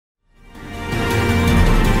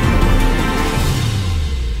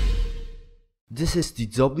This is the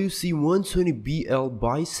WC120BL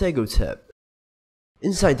by Segotep.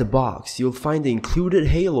 Inside the box, you'll find the included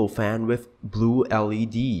halo fan with blue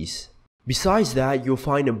LEDs. Besides that, you'll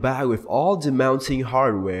find a bag with all the mounting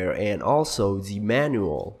hardware and also the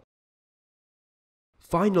manual.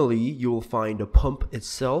 Finally, you'll find the pump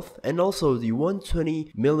itself and also the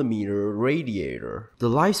 120mm radiator. The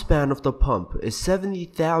lifespan of the pump is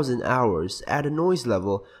 70,000 hours at a noise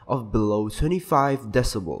level of below 25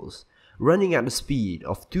 decibels, running at a speed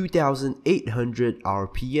of 2,800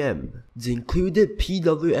 RPM. The included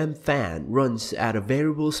PWM fan runs at a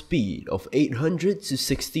variable speed of 800 to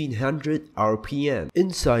 1600 RPM.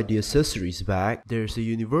 Inside the accessories bag, there's a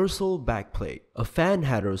universal backplate, a fan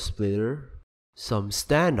header splitter, some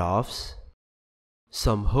standoffs,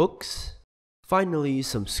 some hooks, finally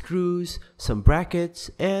some screws, some brackets,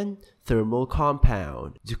 and thermal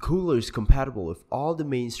compound. The cooler is compatible with all the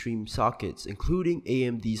mainstream sockets including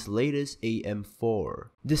AMD's latest AM4.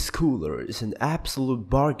 This cooler is an absolute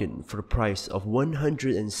bargain for the price of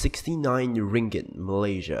 169 ringgit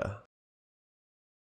Malaysia.